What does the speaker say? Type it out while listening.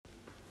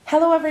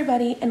Hello,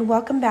 everybody, and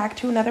welcome back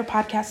to another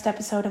podcast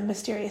episode of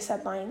Mysterious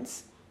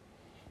Headlines.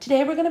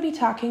 Today, we're going to be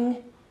talking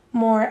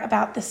more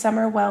about the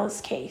Summer Wells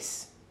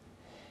case.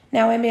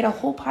 Now, I made a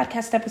whole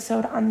podcast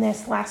episode on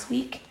this last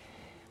week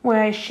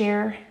where I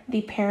share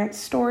the parents'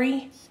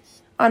 story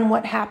on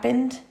what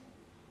happened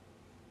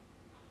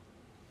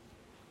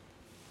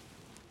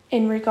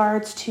in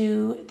regards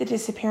to the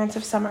disappearance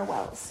of Summer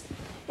Wells.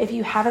 If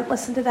you haven't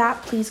listened to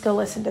that, please go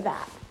listen to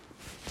that.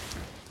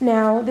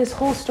 Now, this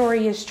whole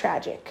story is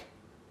tragic.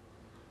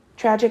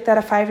 Tragic that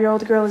a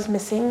 5-year-old girl is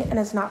missing and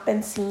has not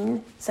been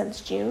seen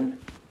since June.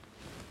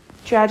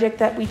 Tragic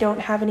that we don't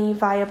have any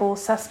viable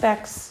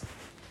suspects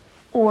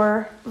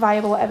or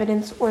viable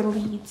evidence or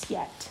leads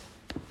yet.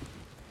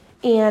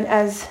 And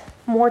as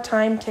more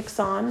time ticks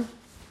on,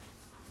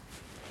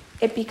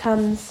 it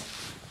becomes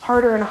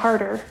harder and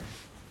harder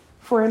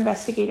for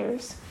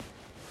investigators,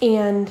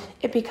 and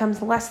it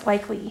becomes less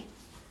likely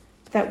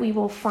that we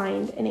will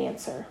find an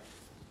answer.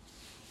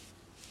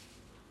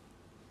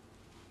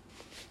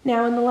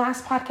 Now, in the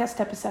last podcast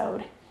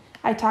episode,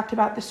 I talked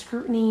about the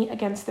scrutiny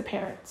against the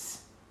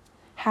parents,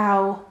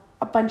 how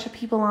a bunch of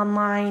people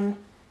online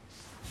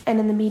and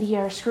in the media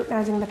are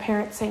scrutinizing the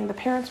parents, saying the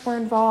parents were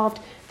involved,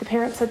 the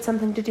parents had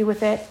something to do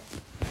with it.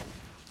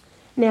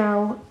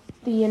 Now,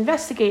 the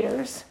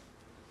investigators,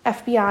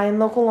 FBI and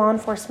local law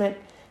enforcement,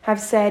 have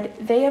said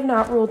they have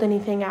not ruled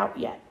anything out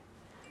yet.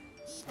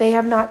 They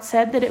have not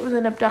said that it was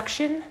an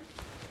abduction.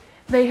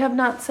 They have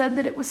not said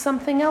that it was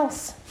something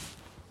else.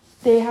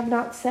 They have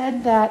not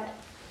said that,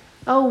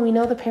 we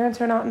know the parents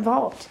are not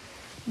involved.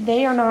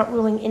 They are not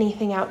ruling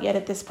anything out yet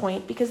at this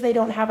point because they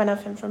don't have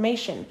enough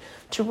information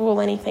to rule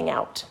anything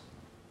out.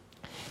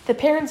 The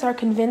parents are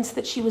convinced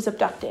that she was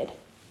abducted.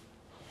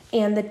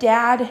 And the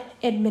dad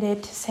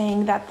admitted to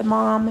saying that the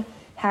mom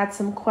had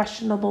some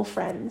questionable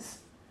friends.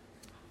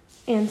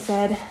 And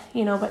said,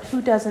 but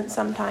who doesn't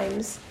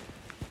sometimes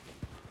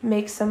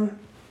make some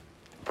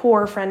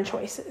poor friend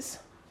choices?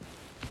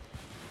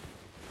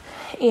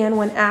 And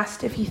when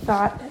asked if he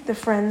thought the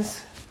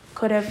friends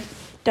could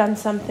have done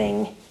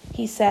something,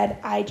 he said,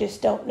 I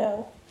just don't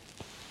know.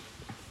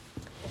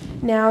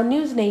 Now,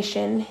 News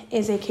Nation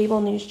is a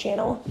cable news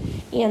channel,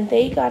 and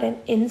they got an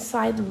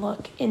inside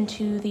look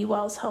into the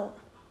Wells home.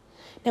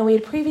 Now, we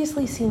had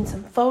previously seen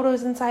some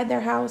photos inside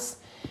their house,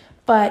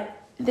 but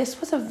this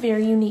was a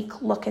very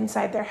unique look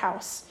inside their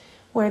house,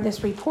 where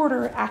this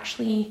reporter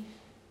actually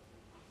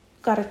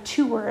got a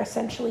tour,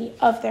 essentially,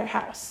 of their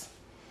house.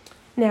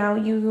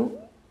 Now,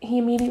 he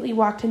immediately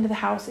walked into the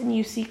house and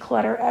you see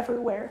clutter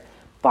everywhere.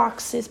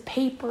 Boxes,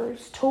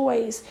 papers,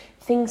 toys,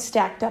 things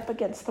stacked up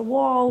against the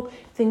wall,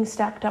 things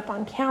stacked up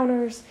on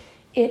counters.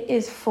 It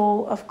is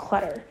full of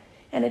clutter.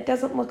 And it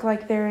doesn't look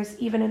like there is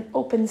even an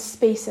open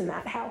space in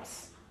that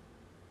house.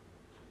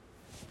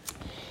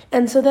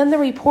 And so then the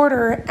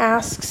reporter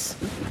asks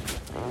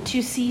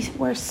to see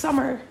where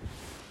Summer's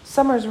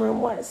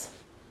room was.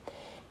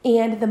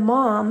 And the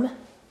mom,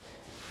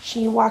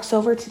 she walks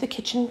over to the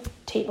kitchen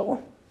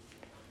table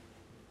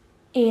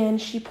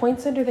and she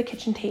points under the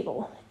kitchen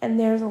table, and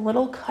there's a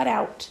little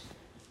cutout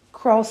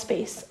crawl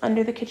space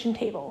under the kitchen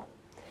table.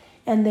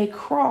 And they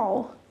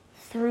crawl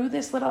through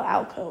this little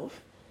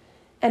alcove,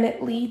 and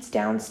it leads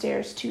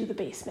downstairs to the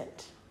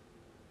basement.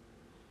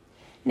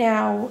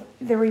 Now,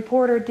 the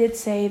reporter did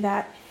say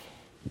that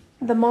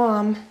the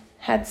mom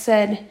had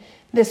said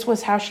this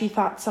was how she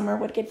thought Summer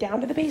would get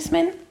down to the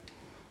basement.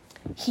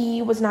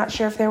 He was not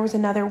sure if there was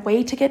another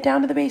way to get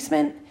down to the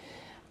basement,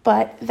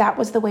 but that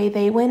was the way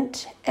they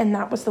went, and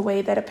that was the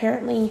way that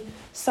apparently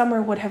Summer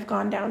would have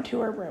gone down to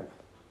her room.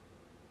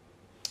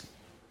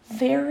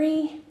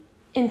 Very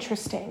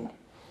interesting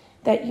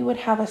that you would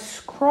have a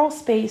crawl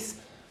space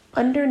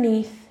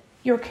underneath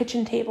your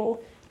kitchen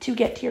table to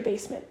get to your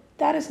basement.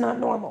 That is not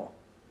normal.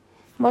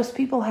 Most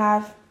people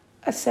have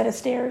a set of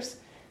stairs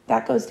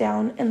that goes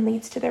down and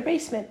leads to their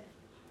basement.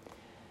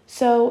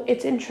 So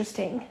it's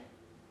interesting.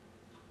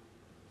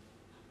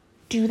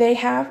 Do they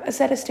have a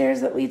set of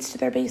stairs that leads to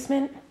their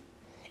basement?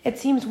 It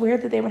seems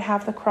weird that they would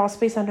have the crawl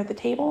space under the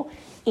table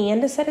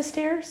and a set of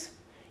stairs.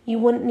 You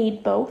wouldn't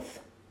need both.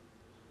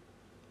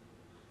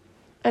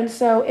 And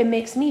so it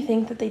makes me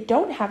think that they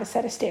don't have a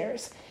set of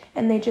stairs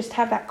and they just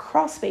have that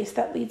crawl space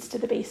that leads to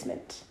the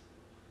basement.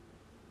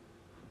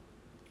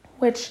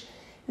 Which,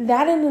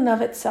 that in and of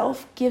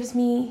itself gives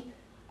me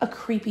a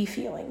creepy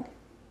feeling.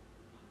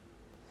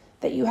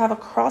 That you have a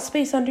crawl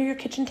space under your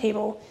kitchen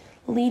table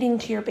leading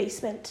to your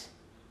basement.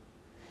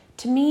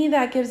 To me,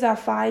 that gives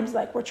off vibes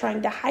like we're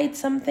trying to hide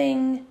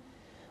something.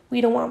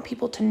 We don't want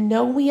people to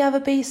know we have a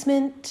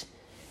basement.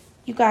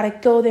 You got to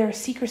go their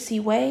secrecy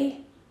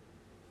way.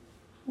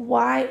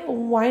 Why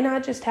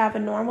not just have a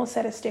normal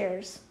set of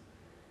stairs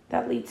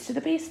that leads to the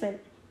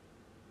basement?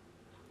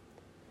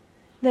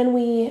 Then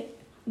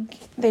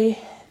the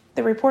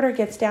reporter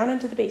gets down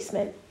into the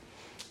basement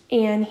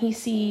and he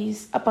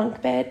sees a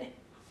bunk bed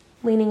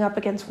leaning up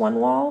against one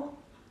wall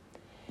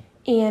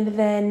and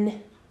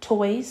then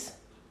toys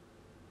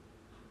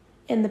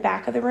in the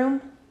back of the room.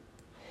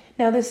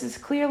 Now, this is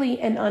clearly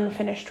an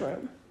unfinished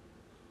room.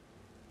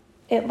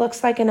 It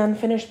looks like an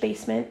unfinished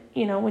basement,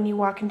 when you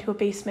walk into a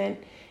basement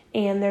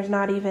and there's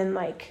not even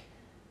like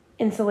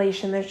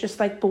insulation. There's just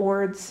like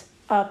boards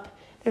up.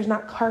 There's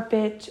not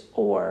carpet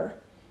or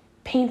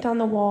paint on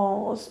the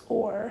walls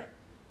or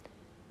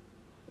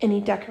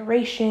any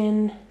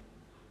decoration.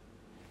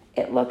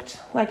 It looked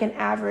like an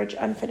average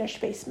unfinished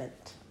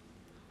basement.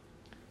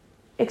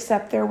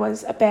 Except there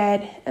was a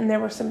bed and there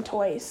were some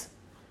toys.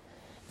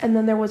 And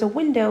then there was a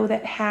window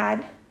that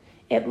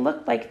it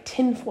looked like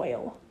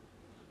tinfoil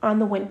on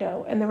the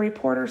window. And the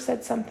reporter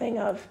said something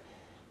of,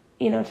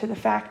 to the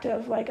fact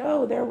of like,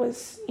 oh, there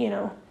was,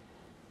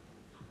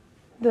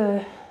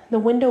 the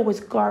window was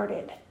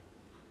guarded.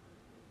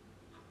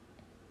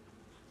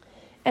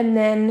 And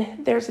then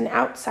there's an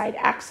outside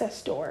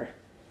access door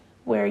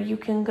where you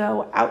can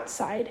go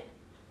outside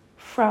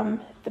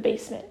from the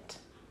basement.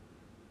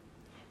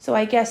 So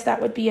I guess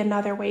that would be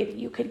another way that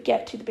you could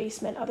get to the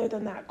basement other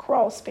than that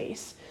crawl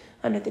space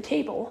under the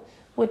table,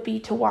 would be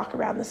to walk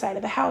around the side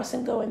of the house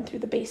and go in through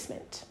the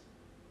basement.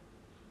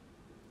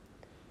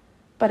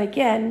 But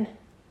again,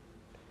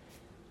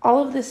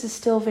 all of this is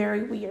still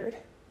very weird.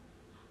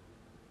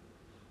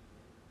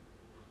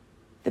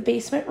 The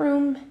basement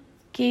room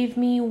gave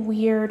me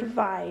weird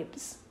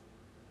vibes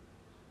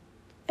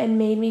and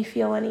made me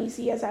feel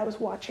uneasy as I was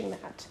watching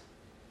that.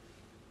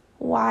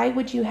 Why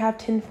would you have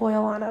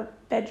tinfoil on a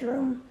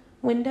bedroom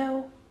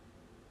window?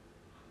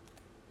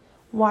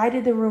 Why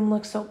did the room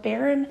look so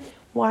barren?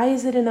 Why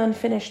is it an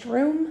unfinished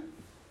room?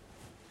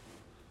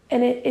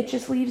 And it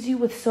just leaves you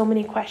with so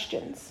many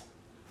questions.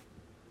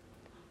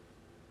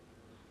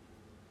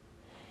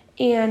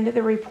 And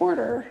the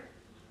reporter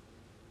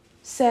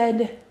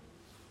said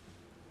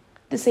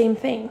the same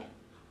thing.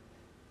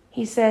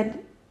 He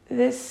said,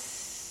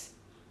 this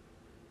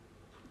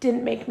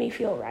didn't make me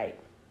feel right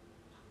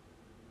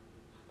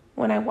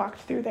when I walked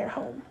through their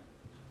home.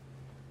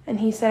 And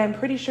he said, I'm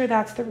pretty sure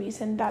that's the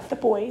reason that the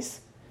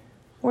boys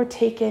were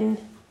taken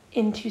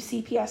into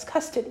CPS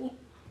custody.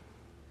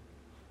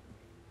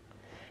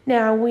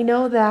 Now, we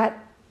know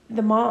that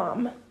the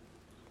mom,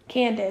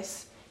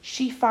 Candace,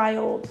 she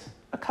filed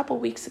a couple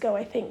weeks ago,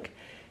 I think.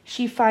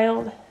 She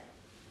filed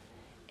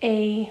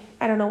I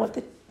don't know what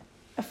the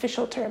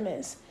official term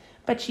is,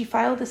 but she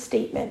filed a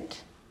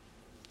statement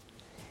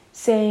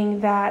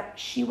saying that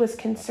she was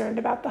concerned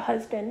about the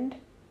husband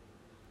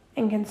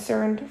and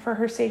concerned for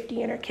her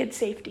safety and her kids'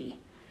 safety,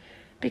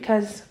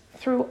 because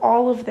through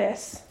all of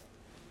this,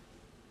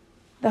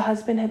 the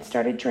husband had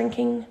started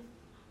drinking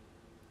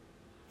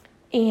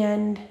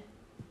and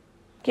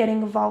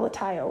getting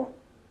volatile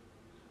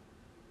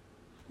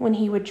when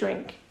he would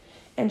drink,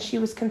 and she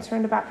was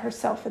concerned about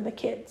herself and the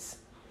kids.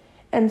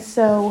 And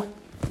so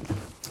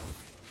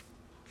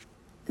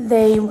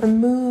they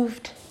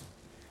removed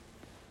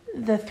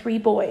the 3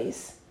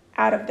 boys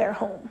out of their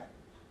home.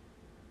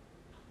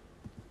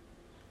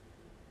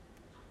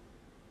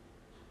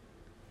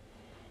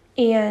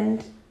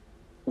 And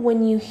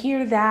when you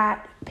hear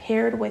that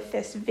paired with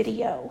this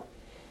video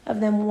of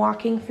them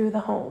walking through the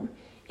home,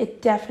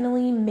 it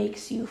definitely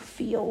makes you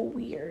feel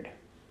weird.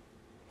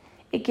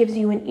 It gives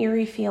you an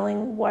eerie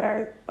feeling,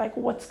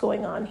 what's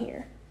going on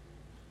here?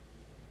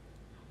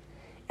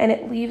 And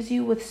it leaves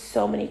you with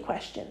so many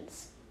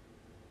questions.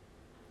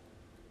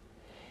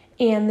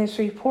 And this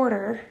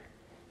reporter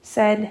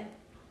said,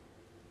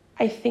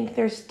 I think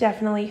there's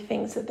definitely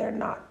things that they're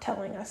not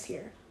telling us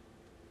here.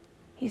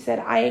 He said,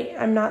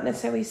 I'm not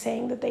necessarily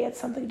saying that they had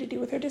something to do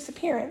with her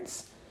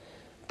disappearance,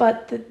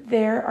 but that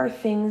there are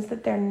things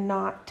that they're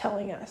not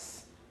telling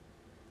us.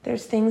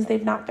 There's things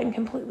they've not been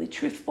completely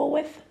truthful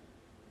with.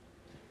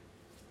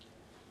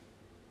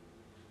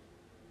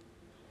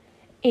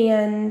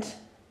 And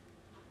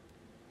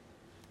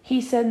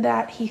he said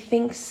that he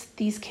thinks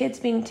these kids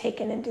being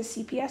taken into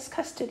CPS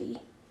custody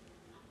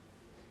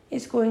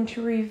is going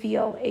to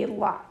reveal a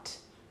lot.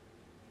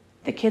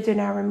 The kids are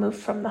now removed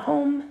from the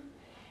home.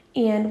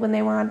 And when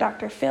they were on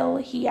Dr. Phil,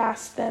 he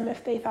asked them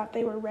if they thought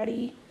they were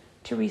ready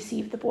to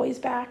receive the boys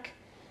back.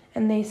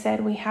 And they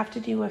said, we have to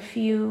do a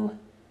few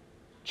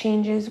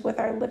changes with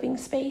our living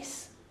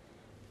space,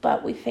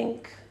 but we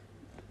think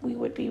we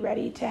would be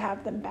ready to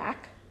have them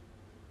back.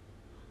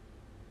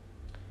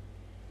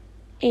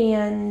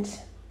 And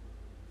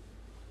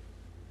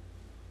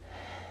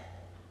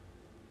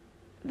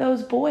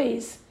those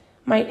boys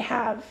might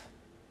have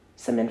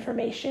some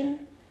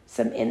information,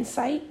 some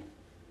insight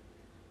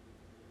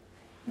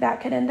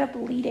that could end up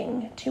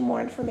leading to more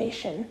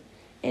information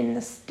in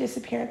the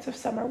disappearance of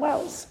Summer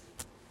Wells.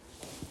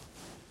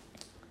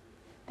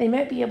 They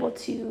might be able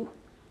to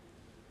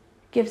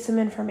give some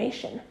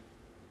information.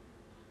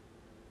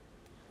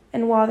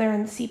 And while they're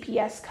in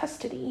CPS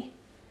custody,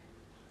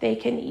 they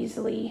can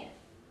easily,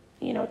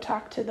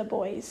 talk to the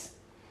boys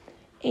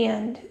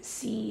and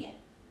see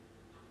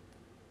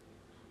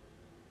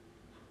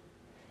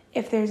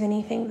if there's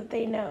anything that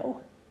they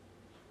know.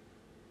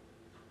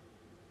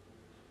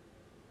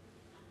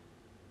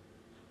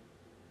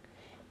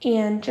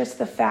 And just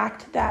the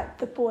fact that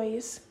the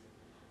boys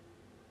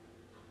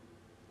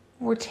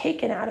were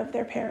taken out of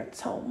their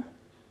parents' home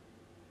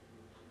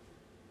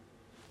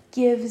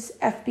gives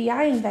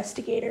FBI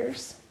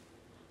investigators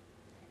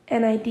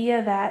an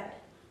idea that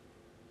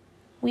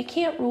we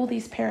can't rule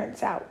these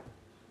parents out.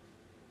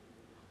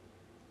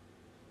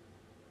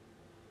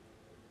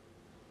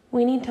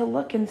 We need to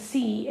look and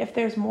see if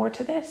there's more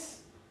to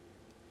this.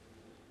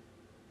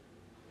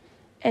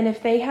 And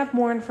if they have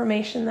more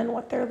information than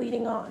what they're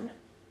leading on.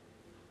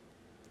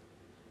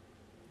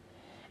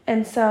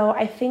 And so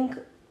I think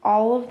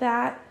all of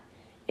that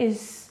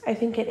I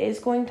think it is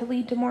going to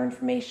lead to more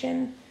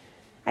information.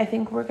 I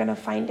think we're going to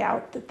find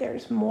out that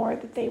there's more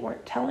that they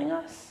weren't telling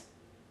us,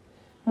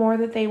 more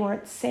that they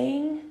weren't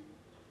saying.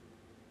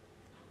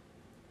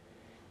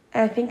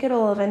 And I think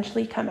it'll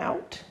eventually come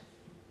out.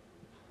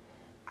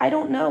 I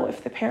don't know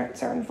if the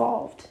parents are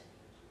involved.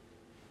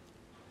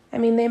 I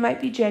mean, they might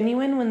be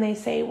genuine when they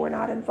say we're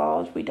not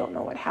involved, we don't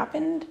know what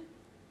happened.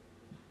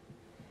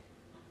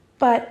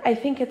 But I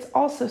think it's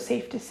also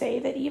safe to say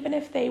that even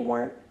if they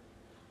weren't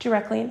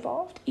directly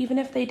involved, even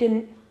if they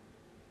didn't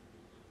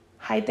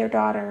hide their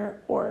daughter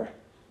or,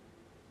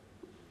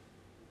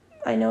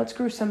 I know it's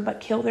gruesome, but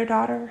kill their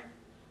daughter,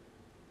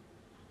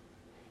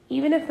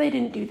 even if they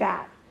didn't do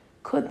that,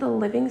 could the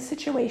living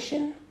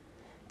situation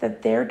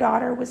that their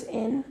daughter was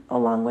in,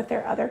 along with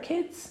their other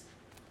kids,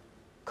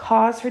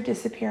 cause her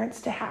disappearance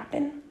to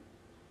happen?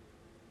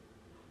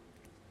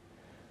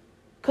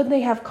 Could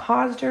they have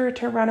caused her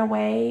to run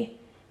away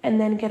and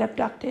then get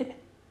abducted?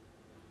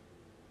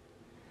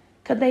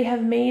 Could they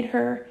have made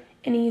her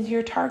an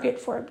easier target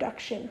for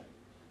abduction?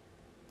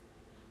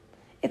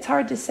 It's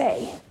hard to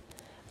say,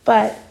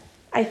 but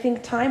I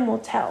think time will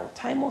tell.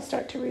 Time will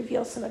start to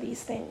reveal some of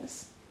these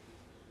things.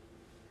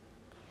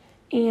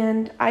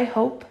 And I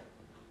hope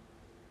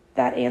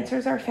that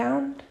answers are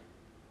found.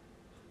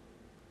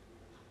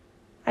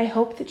 I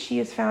hope that she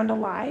is found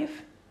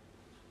alive.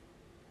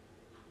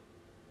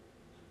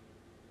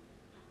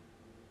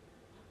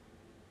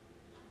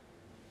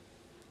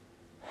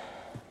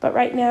 But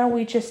right now,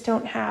 we just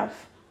don't have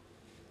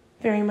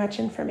very much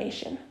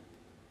information.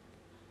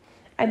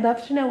 I'd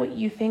love to know what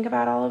you think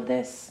about all of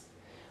this.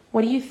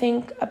 What do you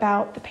think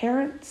about the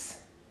parents?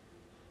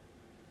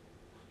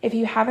 If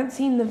you haven't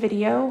seen the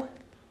video,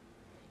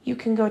 you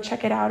can go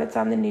check it out. It's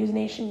on the News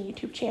Nation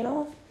YouTube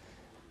channel,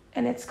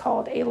 and it's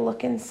called A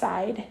Look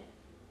Inside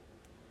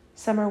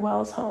Summer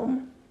Wells'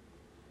 Home.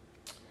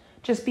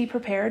 Just be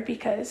prepared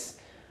because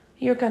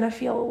you're going to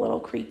feel a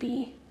little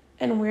creepy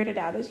and weirded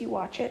out as you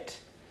watch it.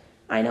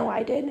 I know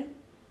I did,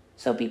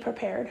 so be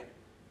prepared.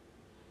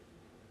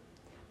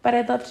 But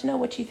I'd love to know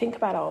what you think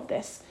about all of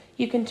this.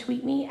 You can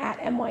tweet me at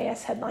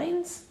MYS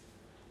Headlines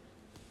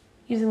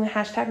using the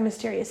hashtag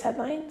Mysterious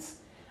Headlines.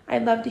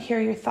 I'd love to hear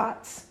your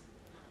thoughts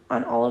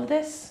on all of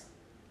this.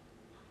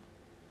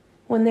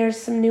 When there's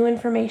some new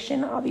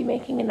information, I'll be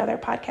making another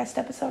podcast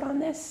episode on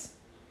this.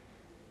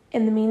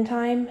 In the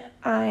meantime,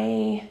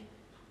 I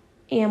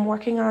am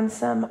working on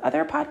some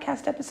other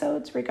podcast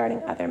episodes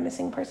regarding other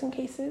missing person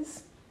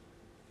cases.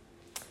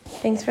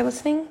 Thanks for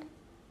listening.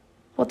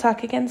 We'll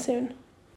talk again soon.